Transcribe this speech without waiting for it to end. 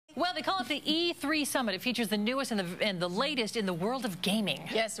Well, they call it the E3 Summit. It features the newest and the latest in the world of gaming.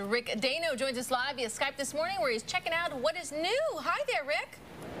 Yes, Rick Dano joins us live via Skype this morning, where he's checking out what is new. Hi there, Rick.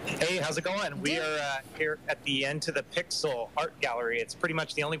 Hey, how's it going? We are here at the end to the Pixel Art Gallery. It's pretty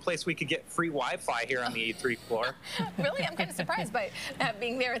much the only place we could get free Wi-Fi here on the E3 floor. Really? I'm kind of surprised by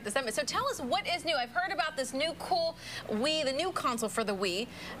being there at the summit. So tell us, what is new? I've heard about this new cool Wii, the new console for the Wii.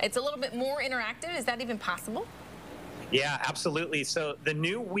 It's a little bit more interactive. Is that even possible? Yeah, absolutely. So the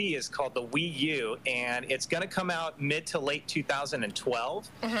new Wii is called the Wii U, and it's going to come out mid to late 2012.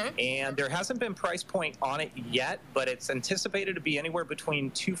 And there hasn't been price point on it yet, but it's anticipated to be anywhere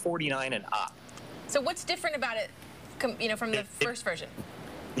between $249 and up. So what's different about it, from the first version?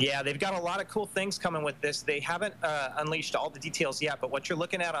 Yeah, they've got a lot of cool things coming with this. They haven't unleashed all the details yet, but what you're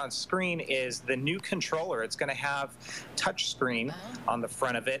looking at on screen is the new controller. It's going to have touch screen on the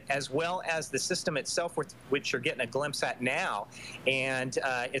front of it, as well as the system itself, which you're getting a glimpse at now. And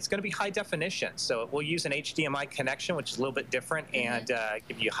it's going to be high definition, so it will use an HDMI connection, which is a little bit different, and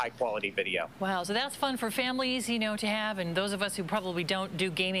give you high quality video. Wow, so that's fun for families, to have, and those of us who probably don't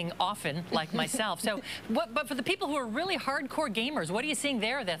do gaming often, like myself. So, but for the people who are really hardcore gamers, what are you seeing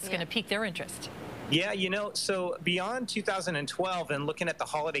there that's going to pique their interest? Yeah, so beyond 2012 and looking at the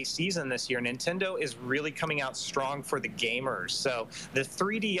holiday season this year, Nintendo is really coming out strong for the gamers. So the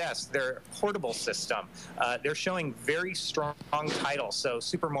 3DS, their portable system, they're showing very strong titles. So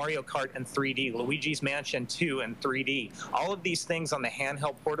Super Mario Kart in 3D, Luigi's Mansion 2 in 3D, all of these things on the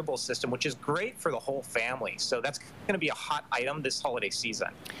handheld portable system, which is great for the whole family. So that's going to be a hot item this holiday season.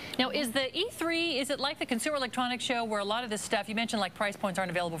 Now, is the E3, is it like the Consumer Electronics Show where a lot of this stuff, you mentioned like price points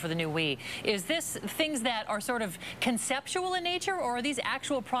aren't available for the new Wii, is this things that are sort of conceptual in nature, or are these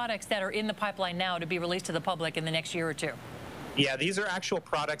actual products that are in the pipeline now to be released to the public in the next year or two? Yeah, these are actual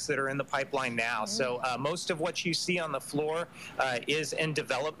products that are in the pipeline now. So most of what you see on the floor is in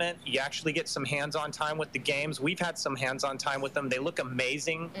development. You actually get some hands-on time with the games. We've had some hands-on time with them. They look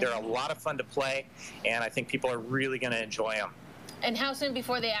amazing. They're a lot of fun to play, and I think people are really going to enjoy them. And how soon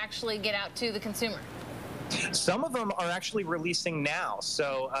before they actually get out to the consumer? Some of them are actually releasing now.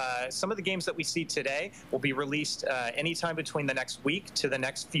 So some of the games that we see today will be released anytime between the next week to the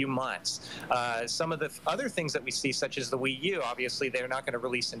next few months. Some of the other things that we see, such as the Wii U, obviously they're not going to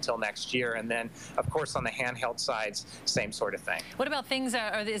release until next year. And then, of course, on the handheld sides, same sort of thing. What about things,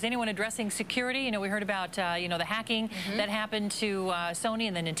 is anyone addressing security? We heard about, the hacking that happened to Sony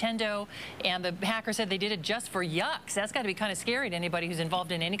and the Nintendo, and the hacker said they did it just for yucks. That's got to be kind of scary to anybody who's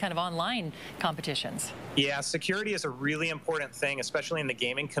involved in any kind of online competitions. Yeah, security is a really important thing, especially in the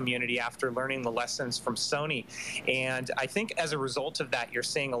gaming community after learning the lessons from Sony. And I think as a result of that, you're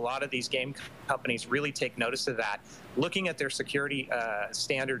seeing a lot of these game companies really take notice of that, looking at their security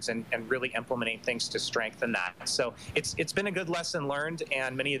standards and really implementing things to strengthen that. So it's been a good lesson learned,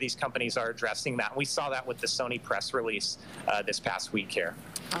 and many of these companies are addressing that. We saw that with the Sony press release this past week here.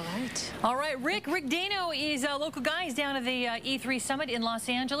 All right, Rick Dano is a local guy. He's down at the E3 Summit in Los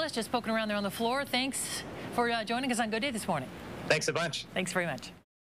Angeles, just poking around there on the floor. Thanks for joining us on Good Day this morning. Thanks a bunch. Thanks very much.